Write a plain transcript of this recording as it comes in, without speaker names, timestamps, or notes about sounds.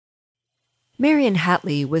Marion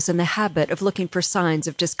Hatley was in the habit of looking for signs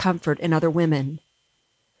of discomfort in other women.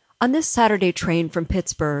 On this Saturday train from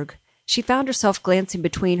Pittsburgh, she found herself glancing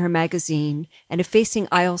between her magazine and a facing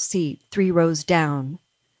aisle seat 3 rows down.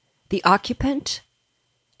 The occupant?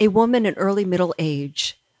 A woman in early middle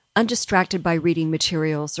age, undistracted by reading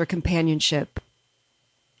materials or companionship.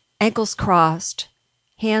 Ankles crossed,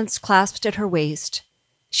 hands clasped at her waist,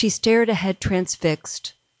 she stared ahead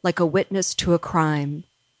transfixed, like a witness to a crime.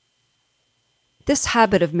 This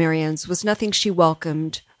habit of Marion's was nothing she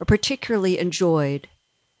welcomed or particularly enjoyed.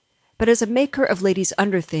 But as a maker of ladies'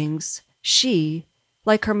 underthings, she,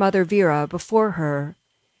 like her mother Vera before her,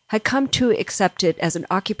 had come to accept it as an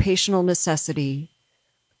occupational necessity.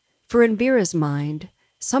 For in Vera's mind,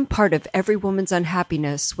 some part of every woman's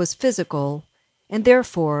unhappiness was physical, and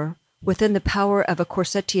therefore within the power of a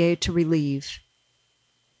corsetier to relieve.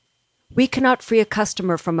 "We cannot free a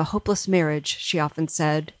customer from a hopeless marriage," she often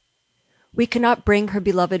said. "We cannot bring her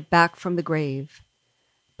beloved back from the grave,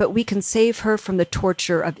 but we can save her from the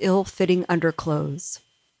torture of ill-fitting underclothes."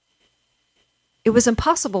 It was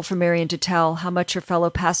impossible for Marion to tell how much her fellow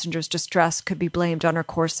passenger's distress could be blamed on her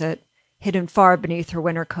corset, hidden far beneath her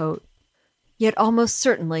winter coat. Yet almost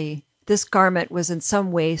certainly this garment was in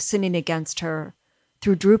some way sinning against her,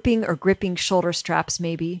 through drooping or gripping shoulder straps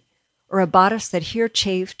maybe, or a bodice that here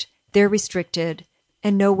chafed, there restricted,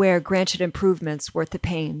 and nowhere granted improvements worth the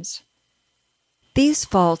pains. These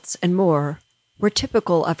faults and more were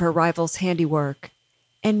typical of her rival's handiwork,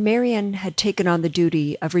 and Marion had taken on the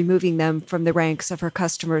duty of removing them from the ranks of her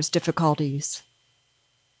customers' difficulties.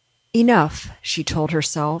 Enough, she told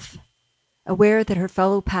herself, aware that her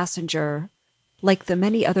fellow passenger, like the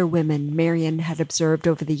many other women Marion had observed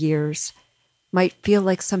over the years, might feel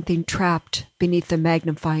like something trapped beneath the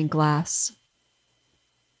magnifying glass.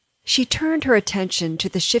 She turned her attention to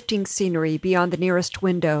the shifting scenery beyond the nearest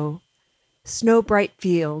window, snow-bright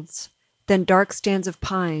fields, then dark stands of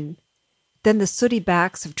pine, then the sooty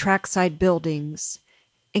backs of trackside buildings,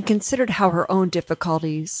 and considered how her own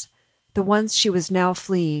difficulties, the ones she was now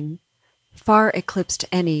fleeing, far eclipsed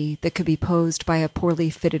any that could be posed by a poorly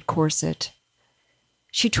fitted corset.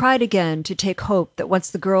 She tried again to take hope that once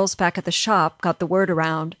the girls back at the shop got the word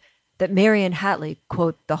around that Marion Hatley,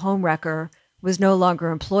 quote, the home wrecker, was no longer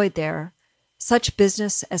employed there, such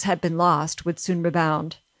business as had been lost would soon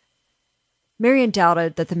rebound. Marion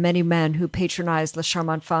doubted that the many men who patronized La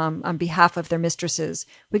Charmante Femme on behalf of their mistresses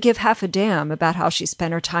would give half a damn about how she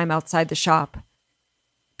spent her time outside the shop.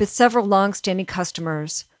 But several long-standing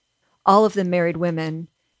customers, all of them married women,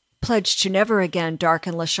 pledged to never again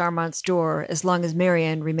darken La Charmante's door as long as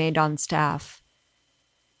Marion remained on staff.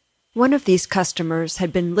 One of these customers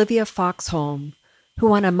had been Livia Foxholm,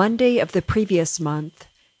 who on a Monday of the previous month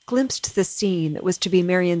glimpsed the scene that was to be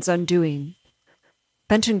Marion's undoing.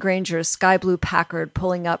 Benton Granger's sky-blue Packard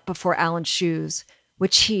pulling up before Allen's shoes,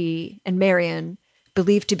 which he and Marion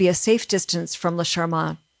believed to be a safe distance from La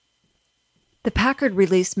Charmante. The Packard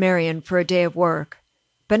released Marion for a day of work,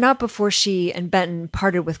 but not before she and Benton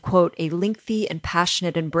parted with, quote, a lengthy and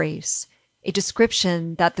passionate embrace, a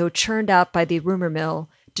description that, though churned out by the rumor mill,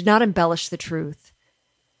 did not embellish the truth.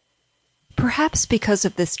 Perhaps because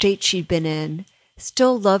of the state she'd been in,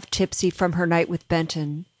 still love-tipsy from her night with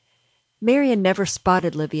Benton, Marion never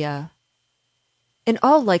spotted Livia. In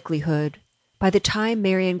all likelihood, by the time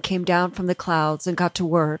Marion came down from the clouds and got to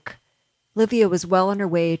work, Livia was well on her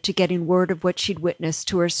way to getting word of what she'd witnessed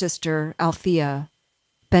to her sister, Althea,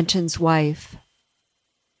 Benton's wife.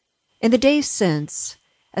 In the days since,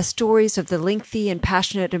 as stories of the lengthy and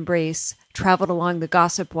passionate embrace traveled along the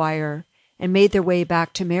gossip wire and made their way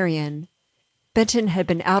back to Marion, Benton had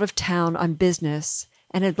been out of town on business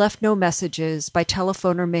and had left no messages by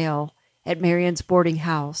telephone or mail at Marion's boarding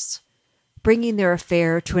house, bringing their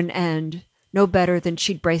affair to an end no better than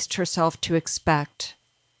she'd braced herself to expect.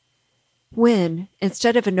 When,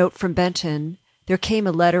 instead of a note from Benton, there came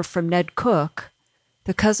a letter from Ned Cook,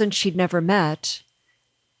 the cousin she'd never met,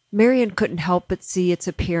 Marion couldn't help but see its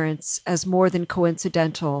appearance as more than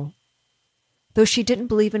coincidental. Though she didn't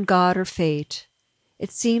believe in God or fate,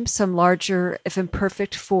 it seemed some larger, if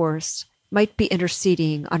imperfect, force might be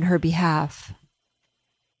interceding on her behalf.